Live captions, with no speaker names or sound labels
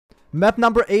Map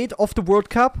number 8 of the World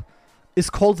Cup is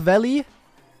called Valley.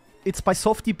 It's by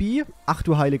Softy B. Ach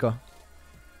du Heiliger.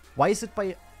 Why is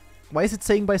it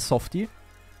saying by Softy?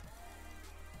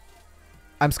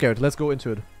 I'm scared. Let's go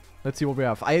into it. Let's see what we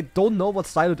have. I don't know what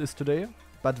style it is today,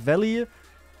 but Valley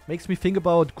makes me think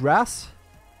about grass.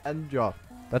 And yeah,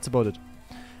 that's about it.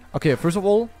 Okay, first of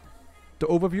all, the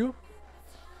overview.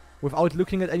 Without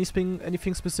looking at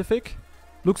anything specific.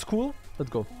 Looks cool. Let's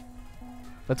go.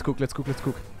 Let's cook, let's cook, let's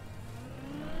cook.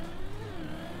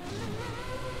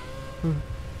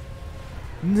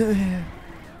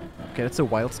 Okay, that's a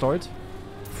wild start.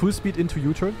 Full speed into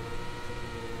U-turn.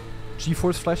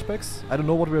 G-force flashbacks. I don't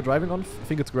know what we're driving on. I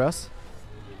think it's grass.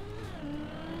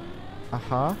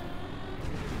 Aha.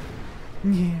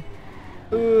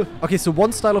 Okay, so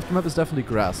one style of the map is definitely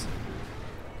grass.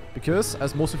 Because,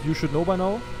 as most of you should know by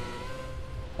now,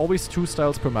 always 2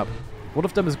 styles per map. One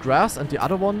of them is grass and the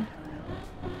other one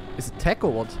is it tech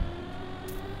or what?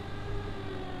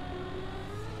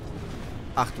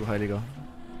 Ach du Heiliger.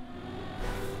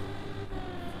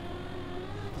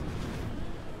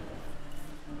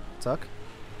 Zack.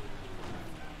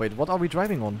 Wait, what are we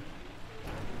driving on?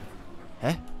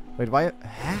 Hä? Wait, why?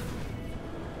 Hä?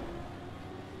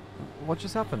 What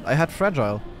just happened? I had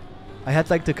fragile. I had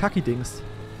like the kaki dings.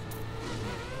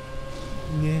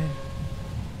 Yeah.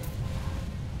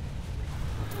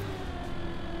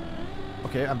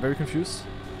 Okay, I'm very confused.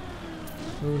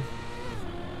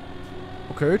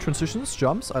 Okay, transitions,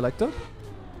 jumps, I like that.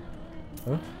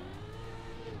 Huh?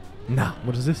 Nah,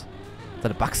 what is this? Is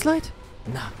that a backslide?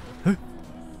 Nah. Huh?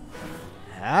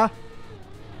 Huh?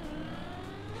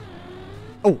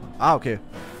 Oh, okay.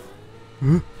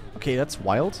 Huh? Okay, that's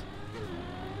wild.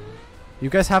 You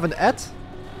guys have an ad?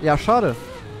 Ja, schade.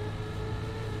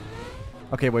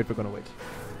 Okay, wait, we're gonna wait.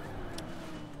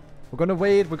 We're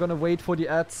gonna wait for the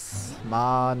ads.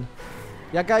 Man.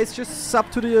 Yeah, guys, just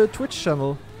sub to the Twitch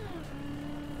channel.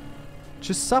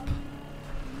 Just sub.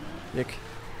 Yick.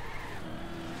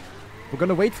 We're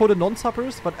gonna wait for the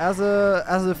non-subbers, but as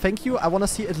a thank you, I wanna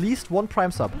see at least 1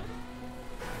 prime sub.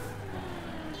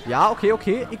 Yeah,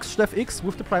 okay. X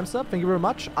with the prime sub. Thank you very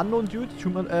much. Unknown dude,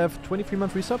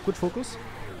 23-month resub. Good focus.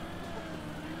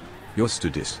 Yours to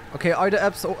this. Okay, are the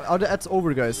ads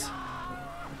over, guys?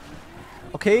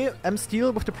 Okay, M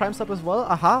Steel with the prime sub as well.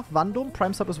 Aha, Vandom,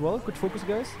 prime sub as well. Good focus,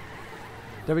 guys.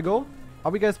 There we go.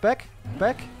 Are we guys back?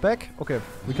 Back? Okay,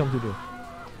 we continue.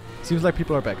 Seems like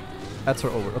people are back. Ads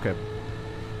are over, okay.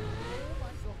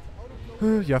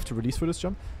 You have to release for this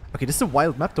jump. Okay, this is a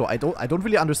wild map though. I don't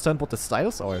really understand what the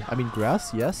styles are. I mean,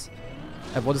 grass, yes.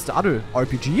 And what is the other?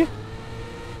 RPG?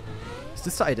 Is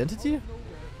this the identity?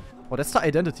 Oh, that's the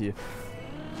identity.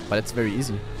 But it's very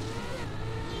easy.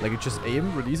 Like, you just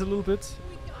aim, release a little bit.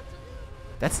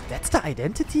 That's the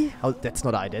identity? How? That's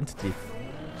not an identity.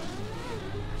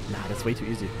 Nah, that's way too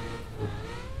easy.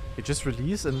 You just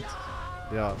release and...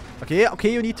 yeah.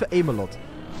 Okay, you need to aim a lot.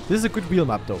 This is a good wheel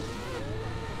map, though.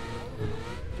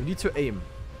 You need to aim.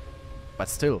 But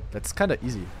still, that's kind of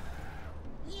easy.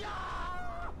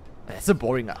 That's a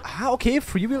boring... okay,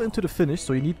 freewheel into the finish,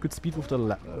 so you need good speed with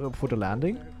the for the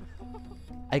landing.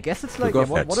 I guess it's like...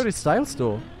 what are the styles,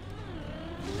 though?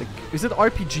 Like, is it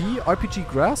RPG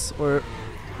grass, or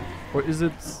is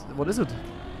it... what is it?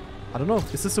 I don't know.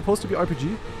 Is this supposed to be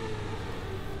RPG?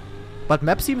 But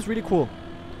map seems really cool.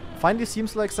 Finally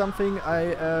seems like something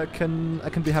I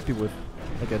can be happy with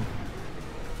again.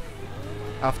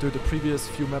 After the previous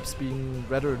few maps being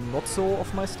rather not so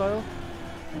of my style.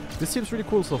 This seems really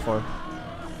cool so far.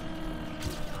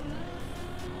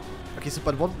 Okay, so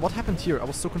but what happened here? I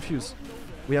was so confused.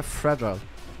 We have fragile.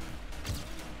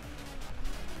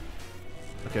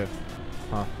 Okay.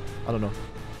 Huh. I don't know.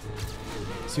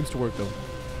 Seems to work though.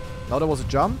 Now there was a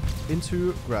jump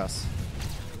into grass.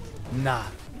 Nah.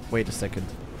 Wait a second.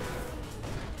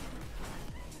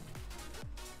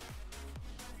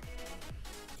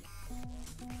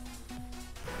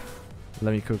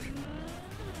 Let me cook.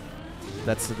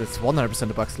 That's 100%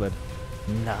 a backslide.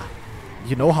 Nah.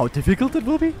 You know how difficult it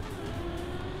will be?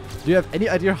 Do you have any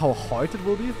idea how hard it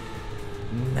will be?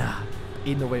 Nah.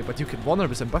 In no way, but you can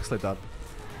 100% backslide that.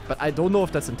 But I don't know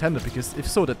if that's intended, because if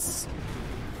so, that's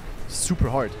super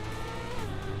hard.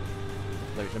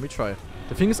 Let me try.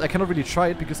 The thing is, I cannot really try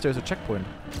it because there's a checkpoint.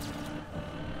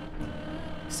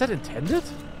 Is that intended?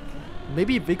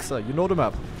 Maybe Vixer, you know the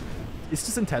map. Is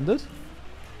this intended?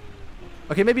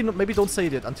 Okay, maybe don't say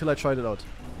it until I tried it out.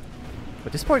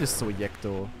 But this part is so yak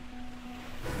though.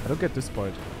 I don't get this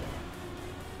part.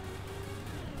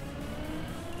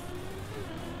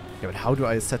 Yeah, but how do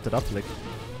I set that up? Like...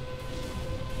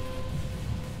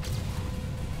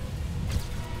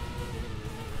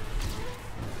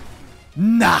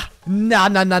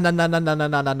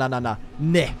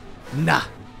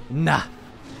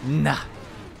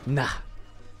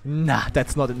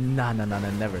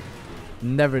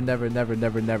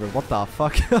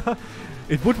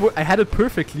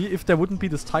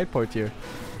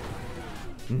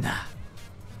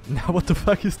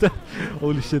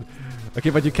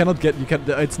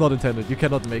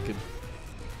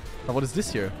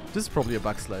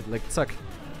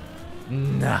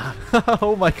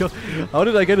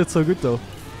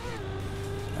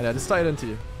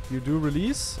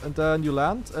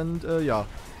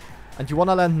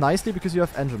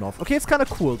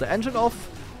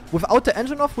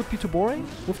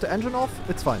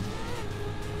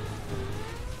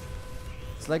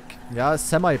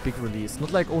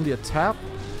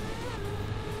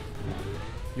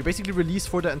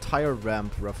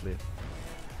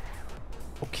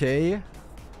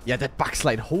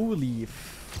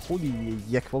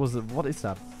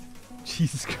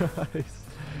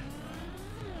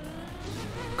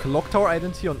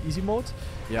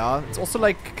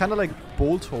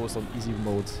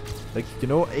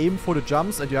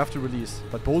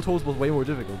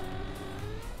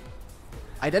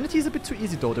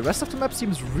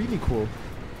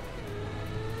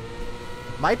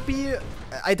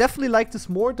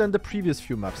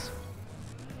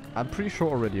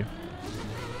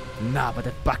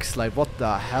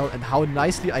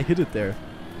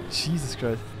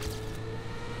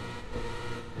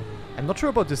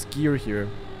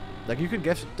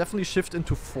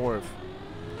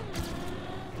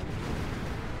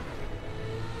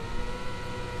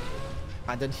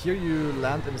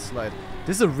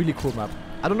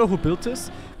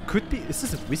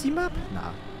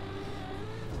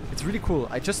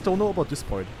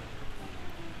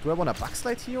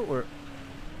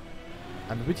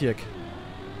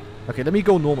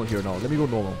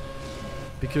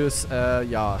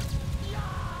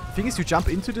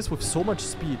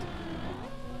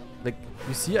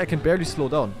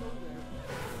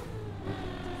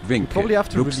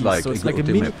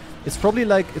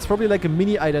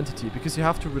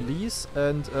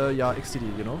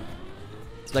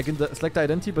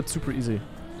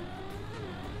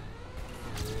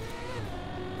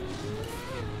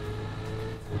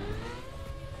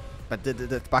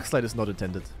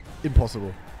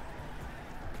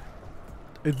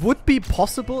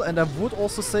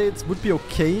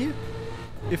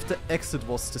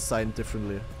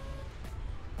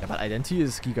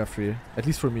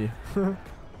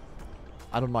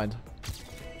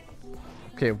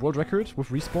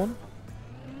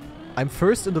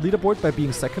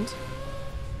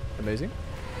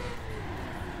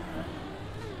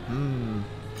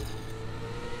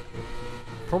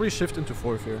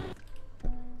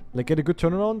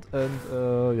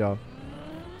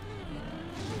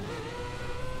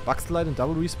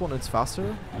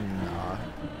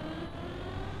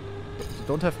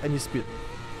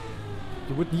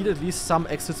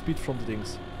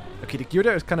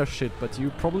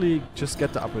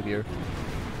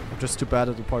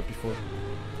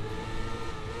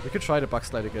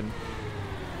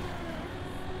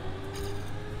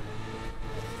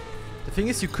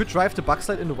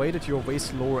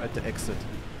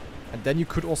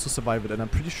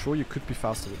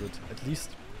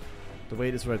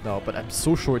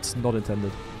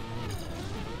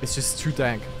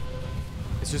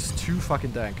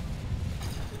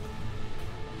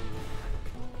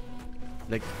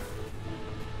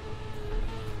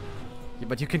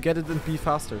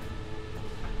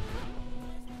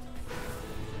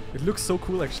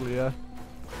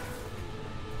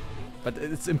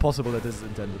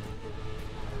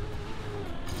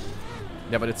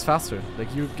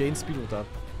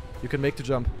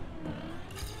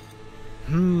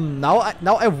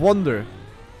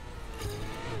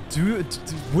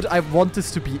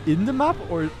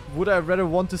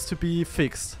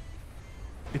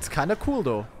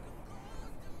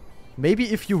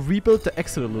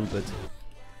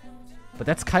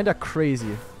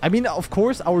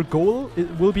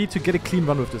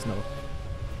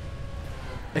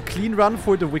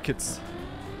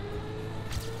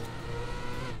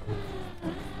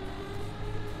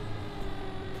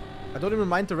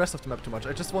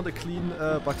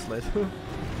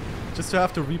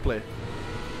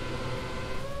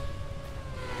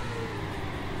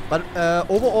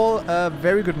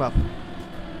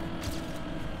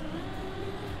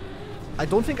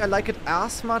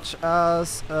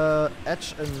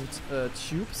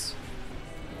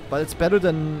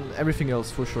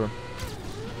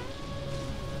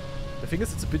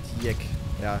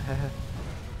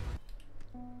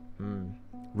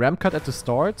 Ramp cut at the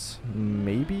start?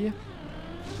 Maybe.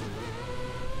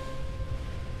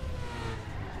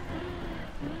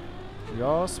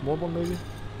 Yeah, small one maybe.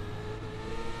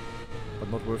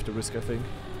 But not worth the risk, I think.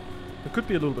 It could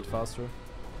be a little bit faster.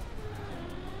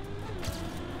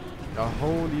 Oh,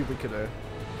 holy wicked air.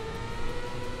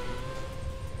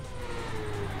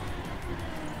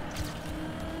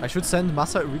 I should send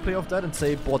Massa a replay of that and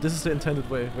say, boy, this is the intended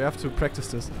way. We have to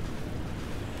practice this.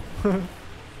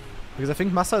 Because I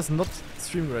think Massa is not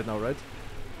streaming right now, right?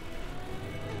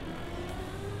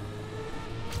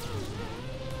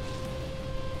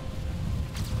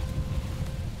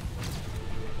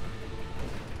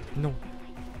 No.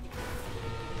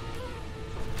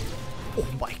 Oh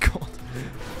my god.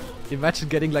 Imagine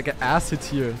getting like an ass hit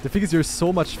here. The thing is, you're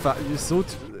so much you're so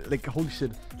like, holy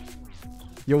shit.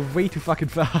 You're way too fucking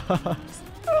fast.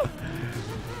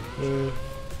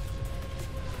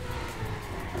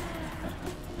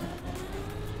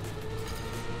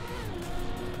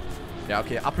 Yeah,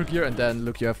 okay, upper gear and then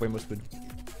look, you have way more spin.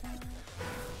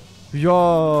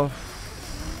 Yeah.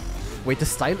 Wait, the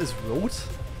style is road?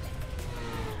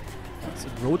 So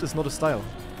road is not a style.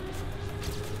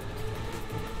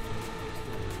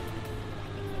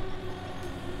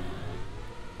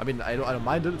 I mean, I don't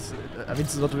mind it. I mean,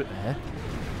 it's not.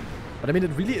 But I mean,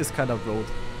 it really is kind of road.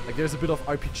 Like, there's a bit of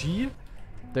RPG.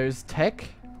 There's tech.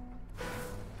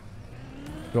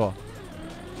 Yeah.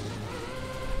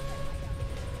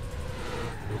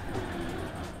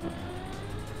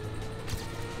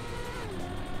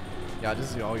 Yeah,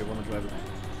 this is how you want to drive it.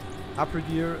 Upper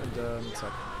gear and then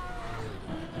zack.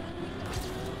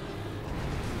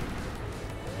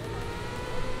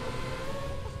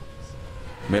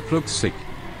 Map looks sick.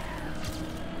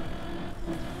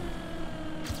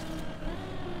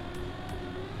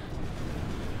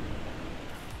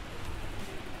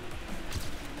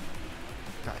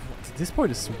 God, this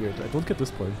point is so weird. I don't get this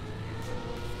point.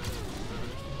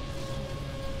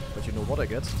 But you know what I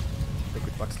get? A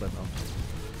quick backslide now.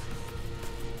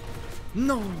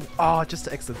 No! Ah, just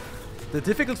the exit. The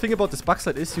difficult thing about this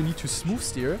backslide is you need to smooth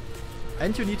steer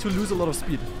and you need to lose a lot of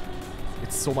speed.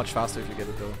 It's so much faster if you get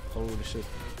it though. Holy shit.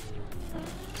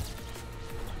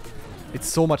 It's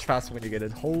so much faster when you get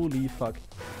it. Holy fuck.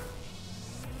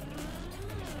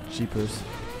 Jeepers.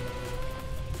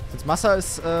 Since Massa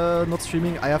is not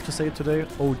streaming, I have to say it today.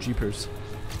 Oh, jeepers.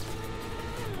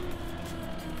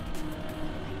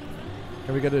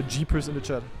 Can we get a jeepers in the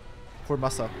chat? For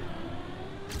Massa.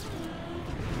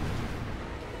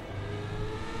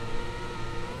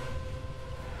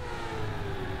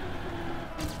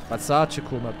 But such a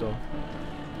cool map though.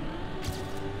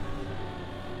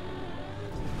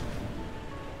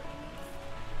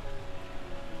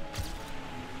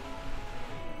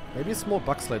 Maybe a small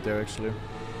backslide there actually.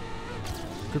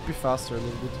 Could be faster a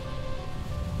little bit.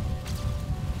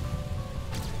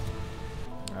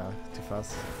 Ah, too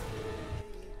fast.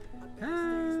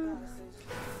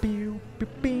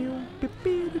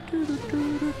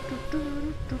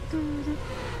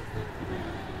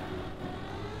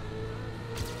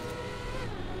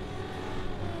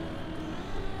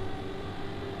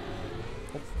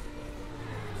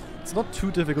 It's not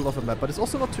too difficult of a map, but it's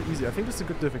also not too easy. I think this is a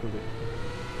good difficulty.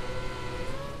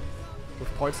 With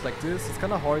points like this, it's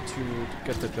kind of hard to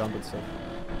get the jump and stuff.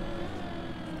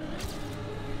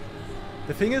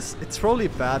 The thing is, it's probably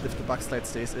bad if the backslide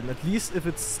stays in, at least if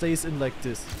it stays in like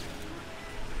this.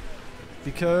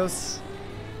 Because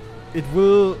it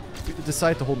will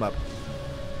decide the whole map.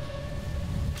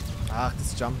 Ah,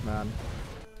 this jump, man.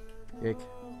 Ick.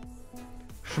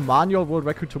 TrackMania World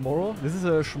Record tomorrow? This is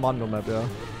a TrackMania map, yeah.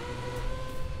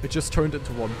 It just turned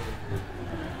into one.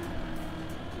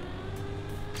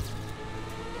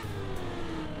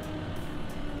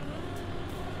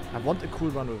 I want a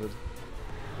cool run with it.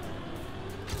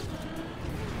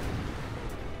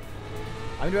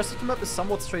 I mean, the rest of the map is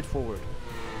somewhat straightforward.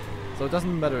 So it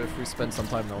doesn't matter if we spend some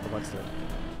time now on the backslide.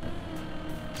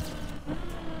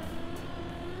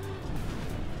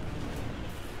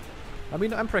 I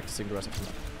mean, I'm practicing the rest of the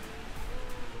map.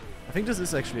 I think this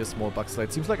is actually a small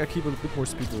backslide. Seems like I keep a bit more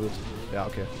speed with it. Yeah,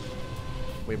 okay.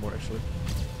 Way more, actually.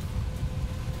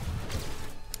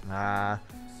 Ah,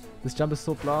 this jump is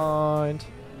so blind.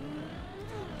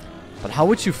 But how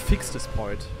would you fix this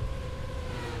part?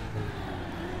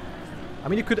 I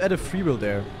mean, you could add a freewheel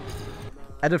there.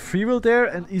 Add a freewheel there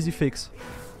and easy fix.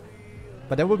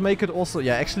 But that would make it also,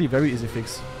 yeah, actually very easy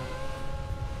fix.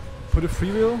 Put a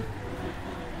freewheel.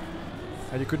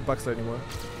 And you couldn't backslide anymore.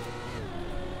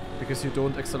 Because you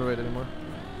don't accelerate anymore.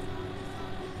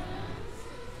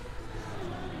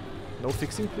 No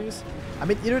fixing, please. I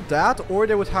mean, either that or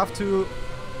they would have to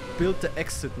build the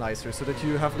exit nicer so that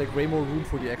you have like way more room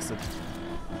for the exit.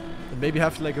 And maybe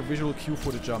have like a visual cue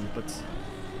for the jump, but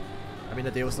I mean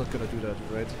Adeo's not gonna do that,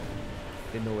 right?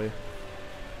 In no way.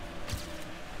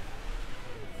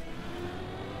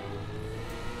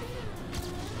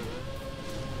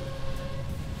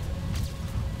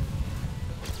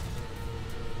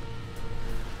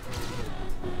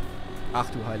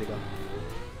 Ach du Heiliger.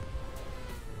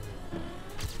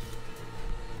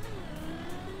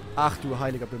 Ach du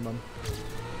heiliger Bimmern.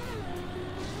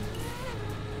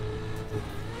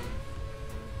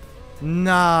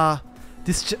 Nah.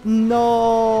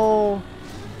 No.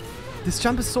 This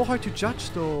jump is so hard to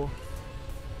judge though.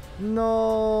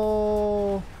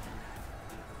 No.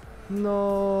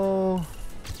 No.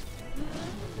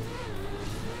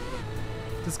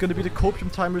 This is gonna be the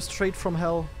copium timer straight from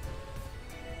hell.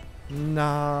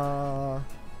 Nah.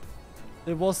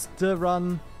 It was the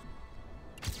run.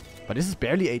 But this is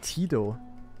barely AT though.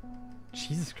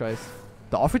 Jesus Christ.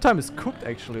 The offer time is cooked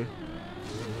actually.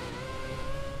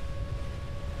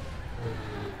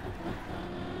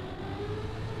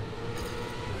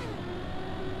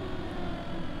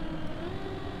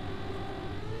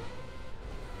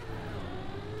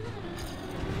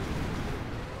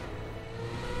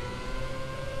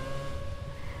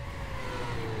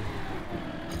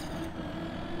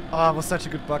 Ah, it was such a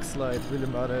good bug slide, really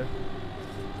mad.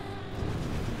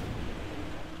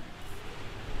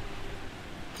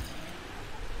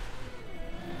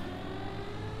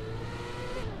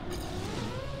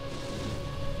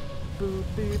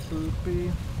 Boopy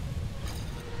boopy.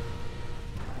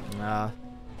 Nah.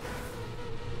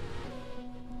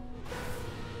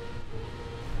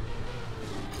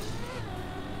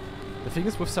 The thing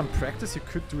is, with some practice, you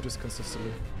could do this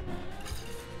consistently.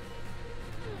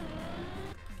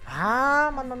 Ah,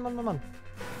 man.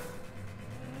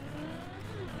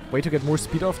 Way to get more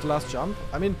speed off the last jump?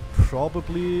 I mean,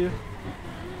 probably.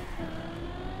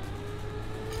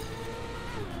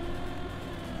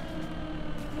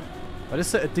 But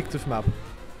it's an addictive map.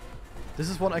 This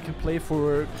is one I can play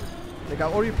for. Like,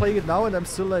 I'm already playing it now and I'm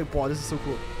still like, wow, this is so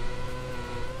cool.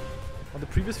 On the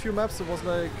previous few maps, it was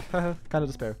like, kind of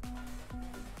despair.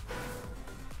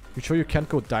 You sure you can't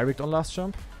go direct on last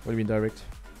jump? What do you mean direct?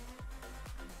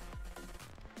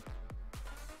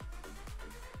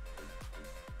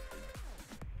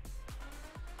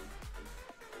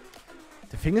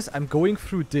 The thing is, I'm going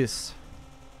through this.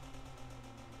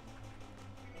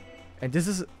 And this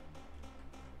is...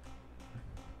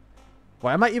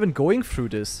 Why am I even going through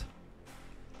this?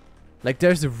 Like,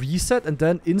 there's a reset and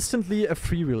then instantly a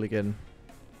freewheel again.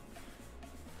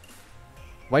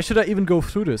 Why should I even go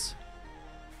through this?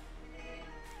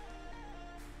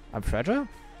 I'm fragile?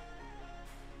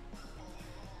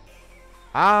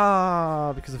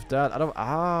 Ah, because of that. I don't...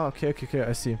 Ah, okay,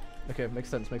 I see. Okay, makes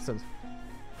sense.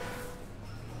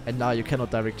 And now you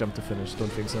cannot direct jump to finish.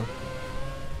 Don't think so.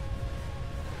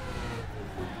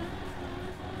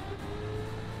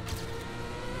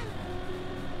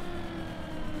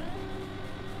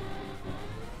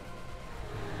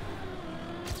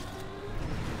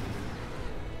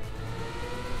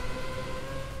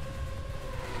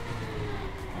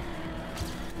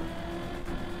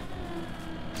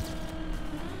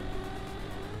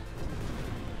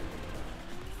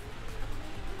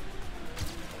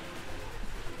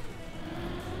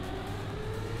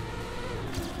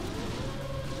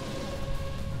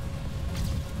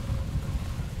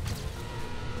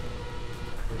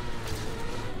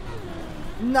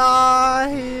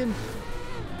 Nein!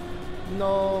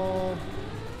 No.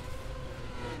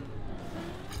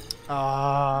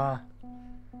 Ah.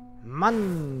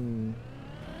 Mann.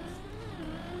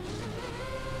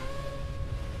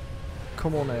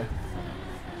 Come on, ey.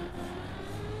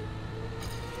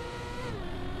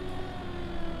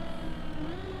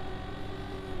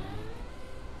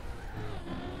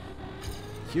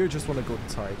 You just want to go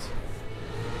tight.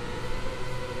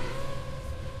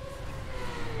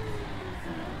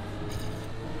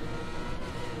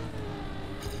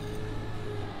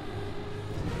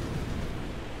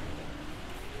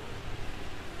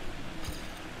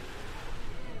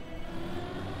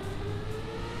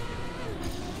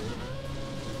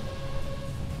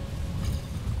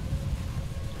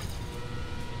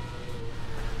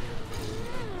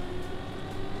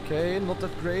 Okay, not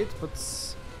that great,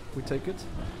 but we take it.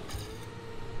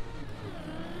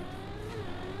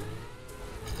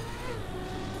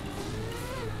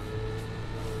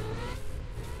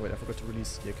 Wait, I forgot to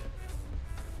release Yik.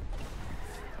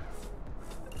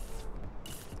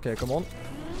 Okay, come on.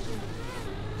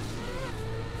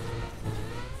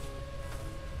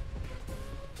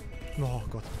 Oh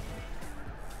god.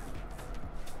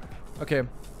 Okay,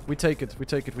 we take it, we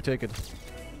take it, we take it.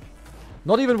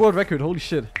 Not even world record, holy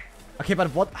shit. Okay,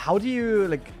 but what, how do you,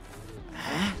 like...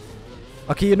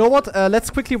 Okay, you know what? Let's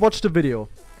quickly watch the video.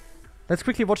 Let's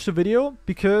quickly watch the video,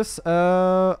 because,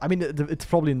 I mean, it's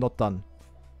probably not done.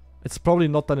 It's probably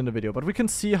not done in the video, but we can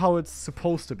see how it's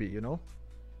supposed to be, you know?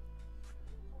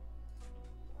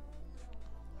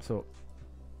 So...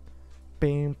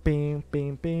 Bing, bing,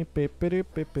 bing, bing, beep,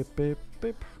 beep, beep, beep, beep,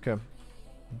 beep. Okay.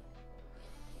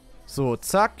 So,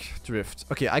 zack, drift.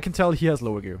 Okay, I can tell he has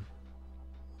lower gear.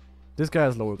 This guy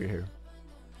has lower gear here.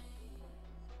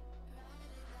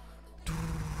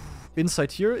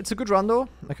 Inside here, it's a good run though.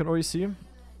 I can already see.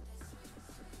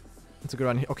 It's a good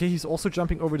run. Okay, he's also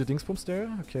jumping over the dingsbums there.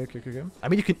 Okay, okay, okay, okay. I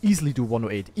mean, you can easily do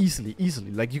 108, easily,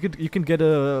 easily. Like you can get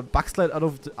a backslide out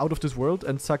of this world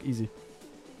and zack easy.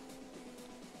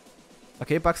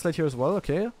 Okay, backslide here as well.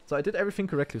 Okay, so I did everything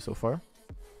correctly so far.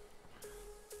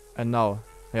 And now,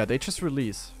 yeah, they just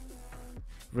release.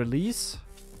 Release.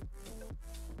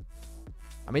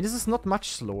 I mean, this is not much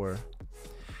slower.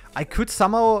 I could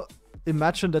somehow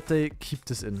imagine that they keep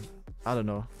this in. I don't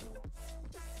know.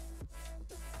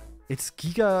 It's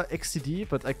Giga XCD,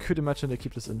 but I could imagine they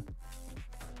keep this in.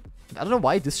 I don't know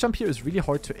why this jump here is really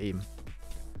hard to aim.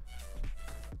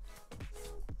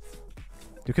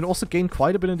 You can also gain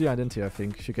quite a bit in the identity, I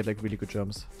think, if you get like really good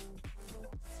jumps.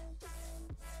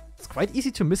 It's quite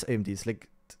easy to miss-aim these. Like,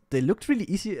 they looked really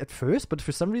easy at first, but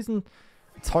for some reason,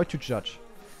 it's hard to judge.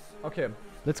 Okay,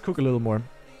 let's cook a little more.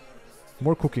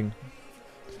 More cooking.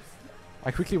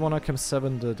 I quickly wanna cam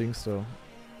 7 the things though.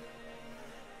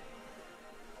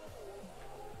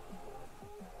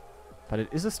 But it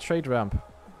is a straight ramp.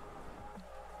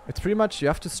 It's pretty much, you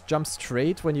have to jump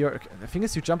straight when you're... The thing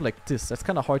is, you jump like this. That's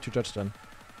kind of hard to judge then.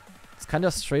 It's kind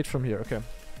of straight from here. Okay.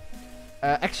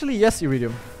 Actually, yes,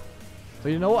 Iridium. So,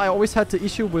 you know, I always had the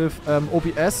issue with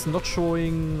OBS not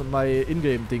showing my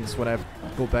in-game things when I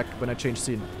go back, when I change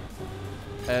scene.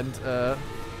 And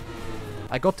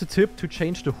I got the tip to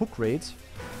change the hook rate.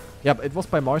 Yeah, but it was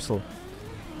by Marcel.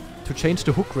 To change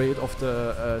the hook rate of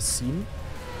the scene.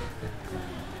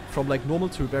 From like normal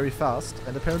to very fast.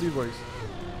 And apparently it works.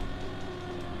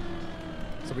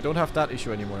 So we don't have that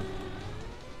issue anymore.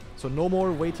 So no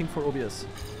more waiting for OBS.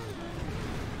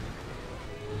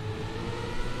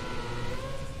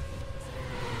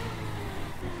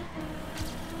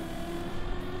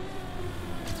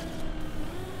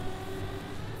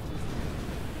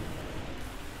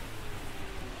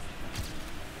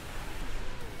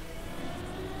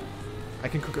 I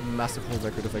can cook a massive world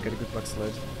record if I get a good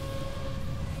backslide.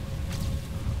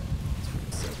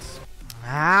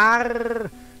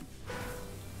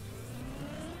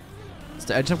 Is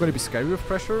the edge jump going to be scary with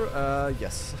pressure?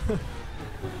 Yes.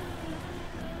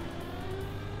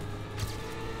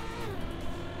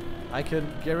 I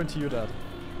can guarantee you that.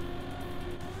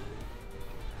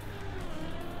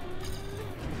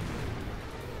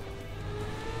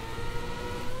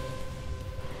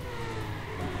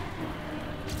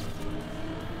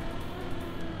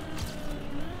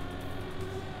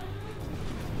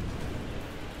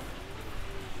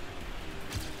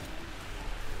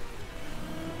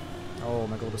 Oh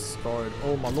my god, the start.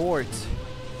 Oh my lord.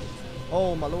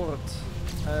 Oh my lord.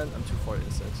 And I'm too far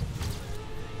inside.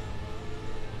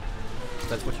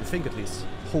 That's what you think at least.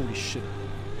 Holy shit.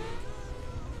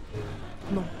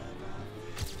 No.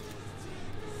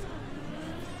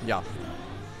 Yeah.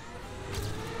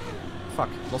 Fuck,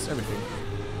 lost everything.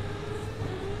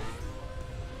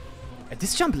 At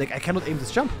this jump, like I cannot aim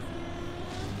this jump.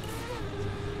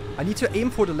 I need to aim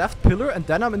for the left pillar and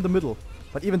then I'm in the middle.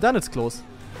 But even then it's close.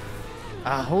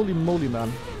 Ah, holy moly,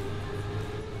 man.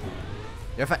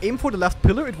 Yeah, if I aim for the left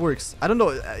pillar, it works. I don't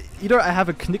know, either I have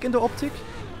a knick in the optic,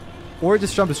 or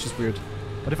this jump is just weird.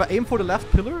 But if I aim for the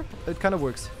left pillar, it kind of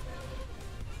works.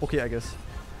 Okay, I guess.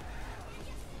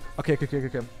 Okay, okay, okay,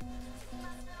 okay.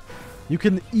 You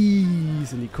can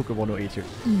easily cook a 108 here.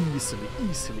 Easily,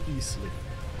 easily, easily.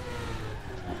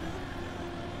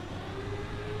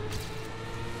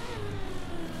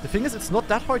 The thing is, it's not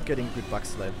that hard getting good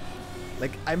backslide.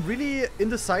 Like, I'm really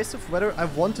indecisive whether I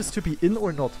want this to be in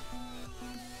or not.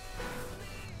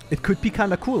 It could be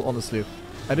kind of cool, honestly.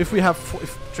 And if we have,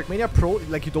 if TrackMania Pro,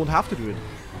 like, you don't have to do it.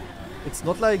 It's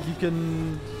not like you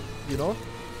can, you know?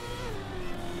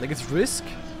 Like, it's risk.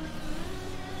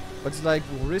 But it's like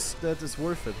risk that is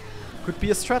worth it. Could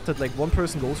be a strat that, like, one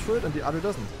person goes for it and the other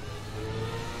doesn't.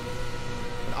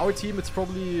 In our team, it's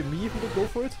probably me who would go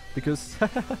for it. Because,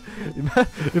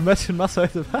 imagine Massa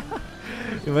at the...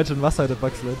 Imagine Massa at the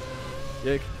backslide.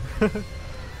 Yik.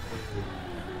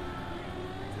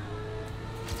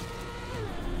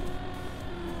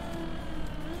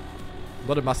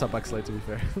 Not a Massa backslide, to be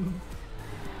fair.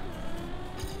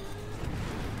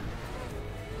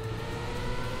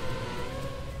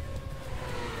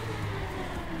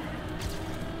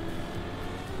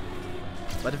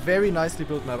 But a very nicely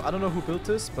built map. I don't know who built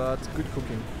this, but good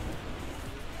cooking.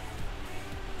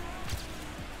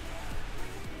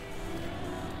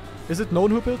 Is it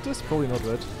known who built this? Probably not,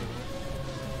 right?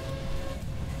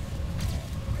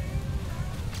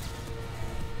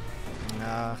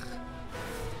 Ach.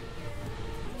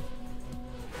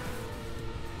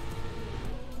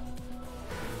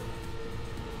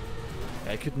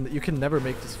 Yeah, you can never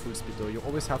make this full speed though. You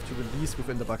always have to release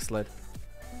within the backslide.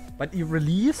 But you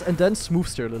release and then smooth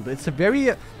steer a little bit.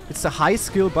 It's a high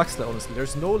skill backslide, honestly.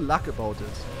 There's no luck about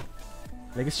it.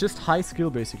 Like, it's just high skill,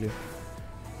 basically.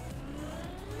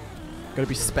 Gotta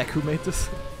be Spec who made this?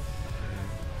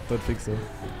 Don't think so.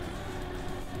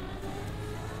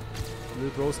 Lil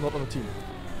Bro's not on the team.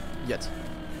 Yet.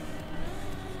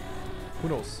 Who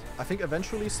knows? I think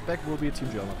eventually Spec will be a Team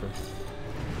GL mapper.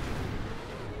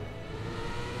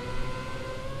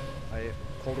 I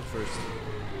called it first.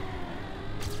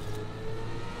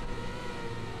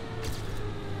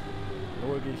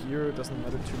 Lower gear here doesn't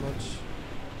matter too much.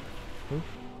 Huh?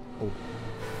 Oh.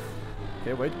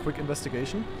 Okay, wait, quick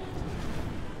investigation.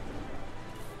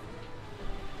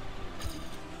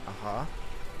 Aha.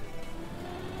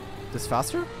 This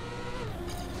faster?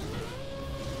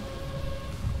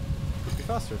 Could be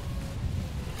faster.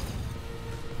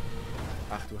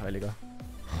 Ach du Heiliger.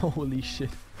 Holy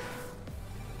shit.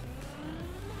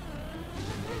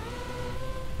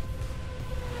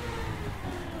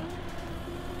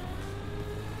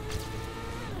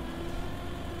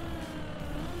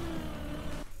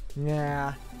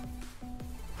 Yeah.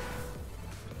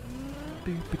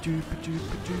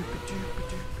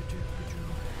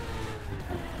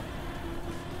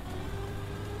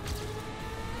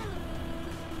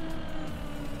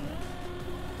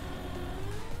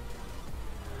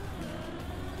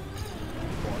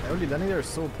 Early landing there is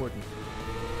so important,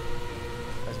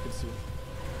 as you can see.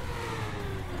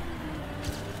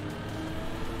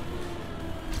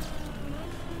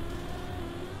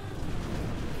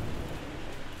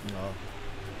 No.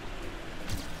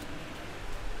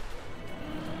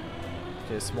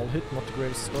 Okay, small hit, not the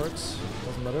greatest start.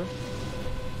 Doesn't matter.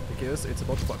 Because it's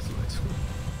about to backslide.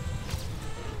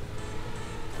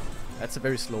 That's a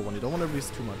very slow one. You don't want to release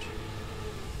too much.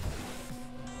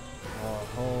 Oh,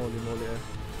 holy moly.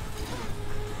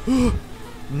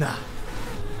 Nah.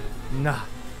 Nah.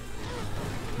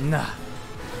 Nah.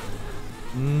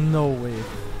 No way.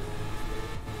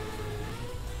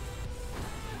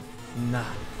 Nah.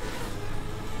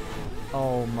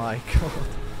 Oh my god.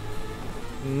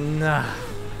 Nah.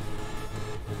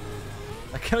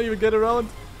 I can't even get around.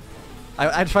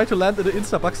 I tried to land in the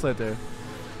insta backslide there.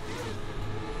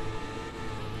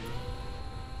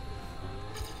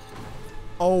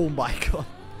 Oh my god.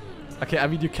 Okay, I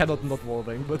mean you cannot not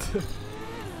wallbang, but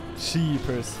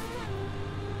jeepers.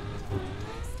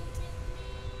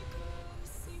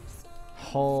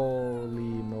 Holy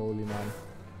moly, man.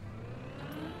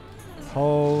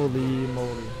 Holy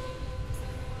moly.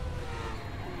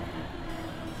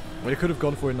 Well, you could have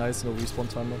gone for a nice no respawn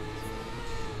timer.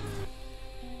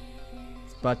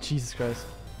 But Jesus Christ.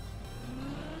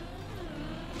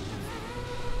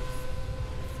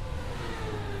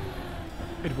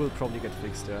 It will probably get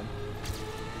fixed, yeah.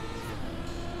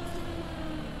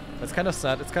 That's kind of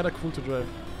sad. It's kind of cool to drive.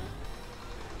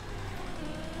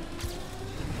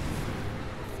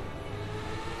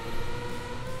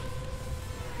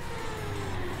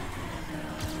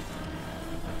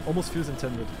 Almost feels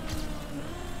intended.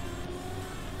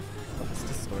 What is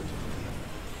this start?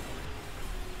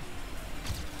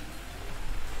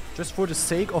 Just for the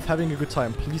sake of having a good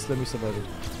time, please let me survive it.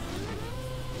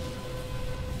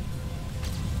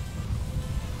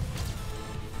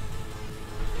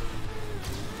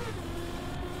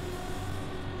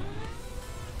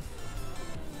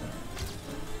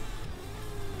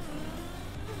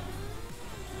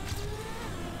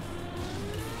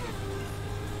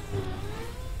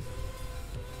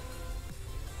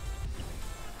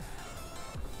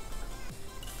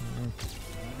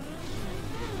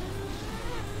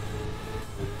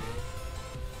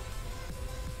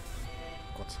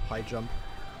 High jump.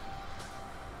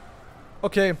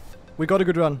 Okay, we got a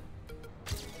good run.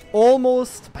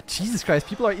 Almost, but Jesus Christ,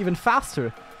 people are even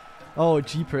faster. Oh,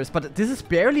 jeepers, but this is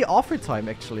barely offer time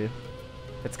actually.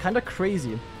 It's kind of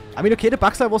crazy. I mean, okay, the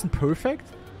backside wasn't perfect,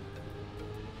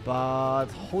 but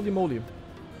holy moly.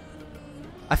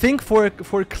 I think for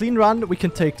a clean run, we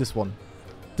can take this one.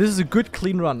 This is a good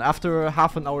clean run after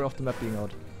half an hour of the map being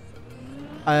out.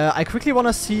 I quickly want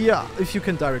to see if you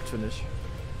can direct finish.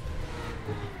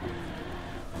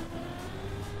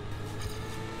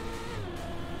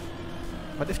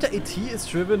 But if the AT is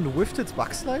driven with its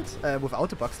backslide, without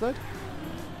the backslide,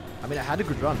 I mean, I had a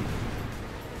good run.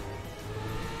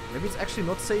 Maybe it's actually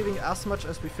not saving as much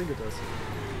as we think it does.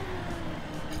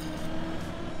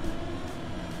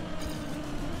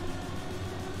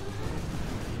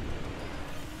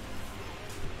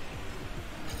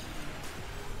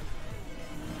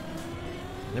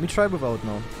 Let me try without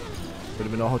now. Don't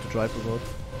even know how to drive without.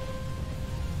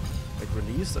 Like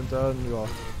release and then, yeah.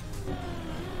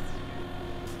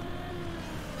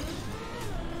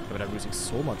 Yeah, but I'm losing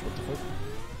so much, what the fuck?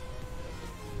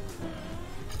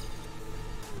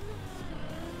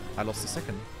 I lost a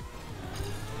second.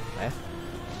 Eh?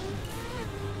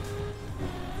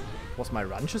 Was my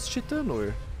run just shit then,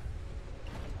 or?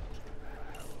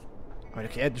 I mean,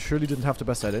 okay, I surely didn't have the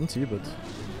best identity, but...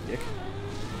 Yuck.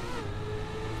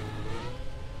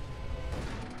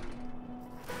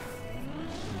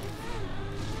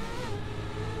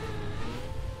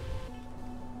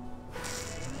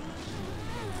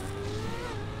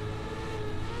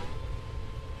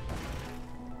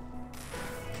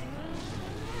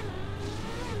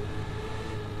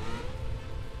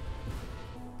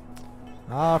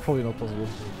 Ah, probably not possible.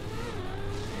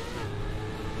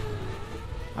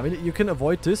 I mean, you can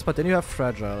avoid this, but then you have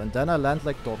fragile, and then I land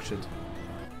like dog shit.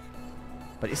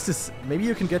 But is this... Maybe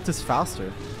you can get this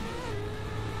faster.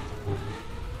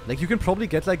 Like, you can probably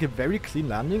get like a very clean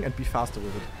landing and be faster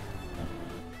with it.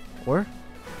 Or?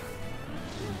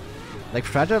 Like,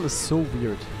 fragile is so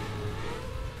weird.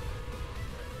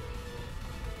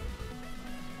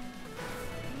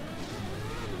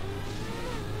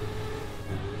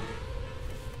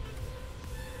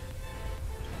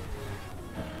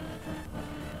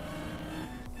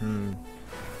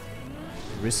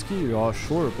 Risky? Yeah,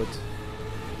 sure, but...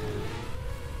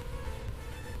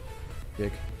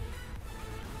 Yuck.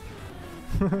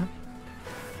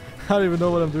 I don't even know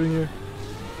what I'm doing here.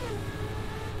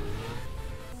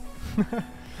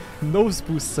 Nose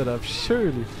boost setup,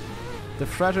 surely. The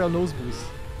fragile nose boost.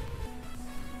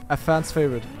 A fan's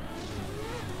favorite.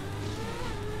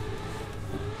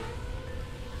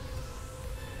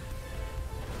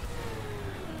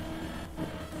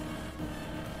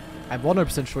 I'm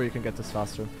 100% sure you can get this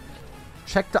faster.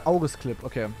 Check the August clip.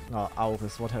 Okay. Oh,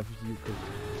 August, what have you clipped?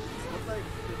 It's not like...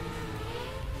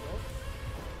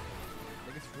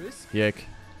 Like it's risk? Yuck.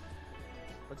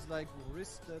 But it's like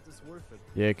risk that is worth it.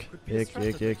 Yuck.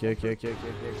 Yuck.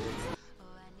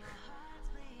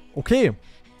 Okay.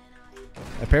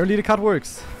 Apparently the cut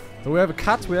works. So we have a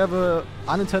cut, we have a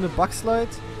unintended backslide.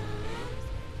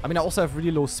 I mean, I also have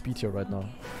really low speed here right now.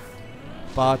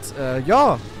 But,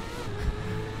 yeah.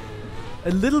 A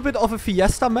little bit of a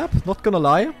Fiesta map, not gonna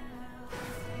lie.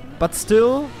 But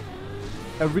still,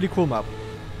 a really cool map.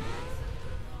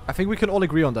 I think we can all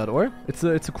agree on that, or? It's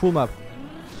a cool map.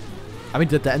 I mean,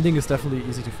 the ending is definitely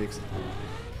easy to fix.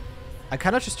 I'm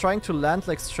kinda just trying to land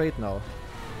like straight now.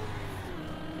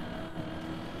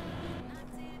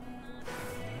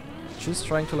 Just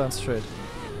trying to land straight.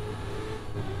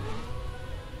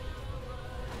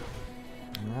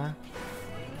 Nah.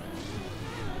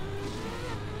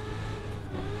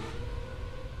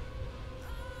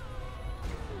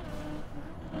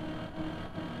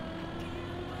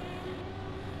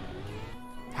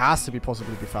 Has to be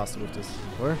possible to be faster with this,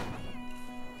 or?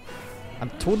 I'm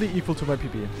totally equal to my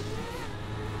PB.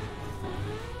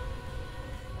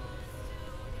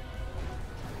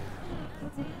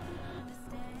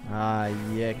 Ah,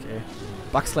 yeah, okay.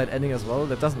 Backslide ending as well,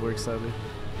 that doesn't work sadly.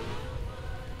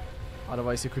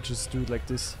 Otherwise you could just do it like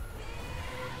this.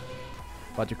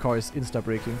 But your car is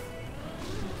insta-braking.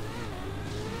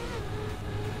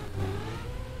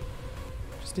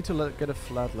 Just need to get a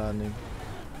flat landing.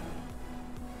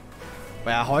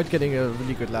 But yeah, hard getting a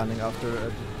really good landing after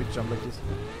a big jump like this.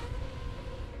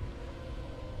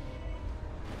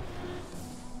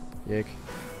 Yuck.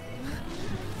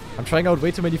 I'm trying out way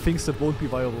too many things that won't be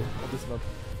viable on this map.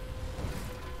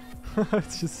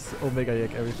 It's just Omega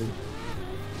Yuck everything.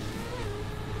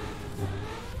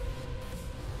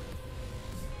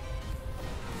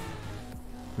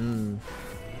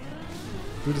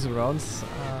 Do this in rounds.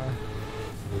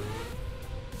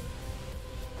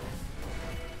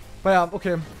 But yeah,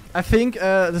 okay. I think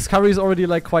this cover is already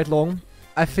like quite long.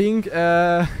 I think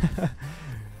I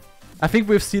think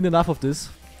we've seen enough of this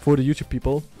for the YouTube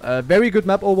people. Very good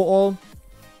map overall.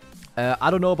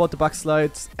 I don't know about the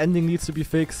backslides. Ending needs to be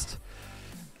fixed.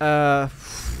 Yeah,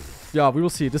 we will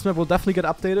see. This map will definitely get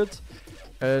updated.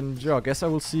 And yeah, guess we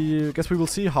will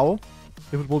see how.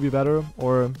 if it will be better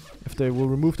or if they will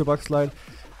remove the bug slide.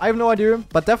 I have no idea,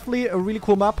 but definitely a really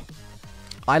cool map.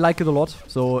 I like it a lot.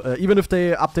 So even if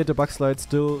they update the bug slide,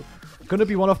 still gonna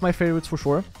be one of my favorites for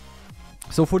sure.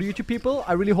 So for the YouTube people,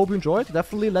 I really hope you enjoyed.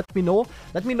 Definitely let me know.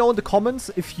 Let me know in the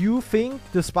comments if you think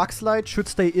this bug slide should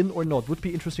stay in or not. Would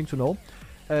be interesting to know.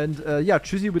 And yeah,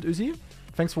 tschüssi with Uzi.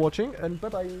 Thanks for watching and bye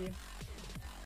bye.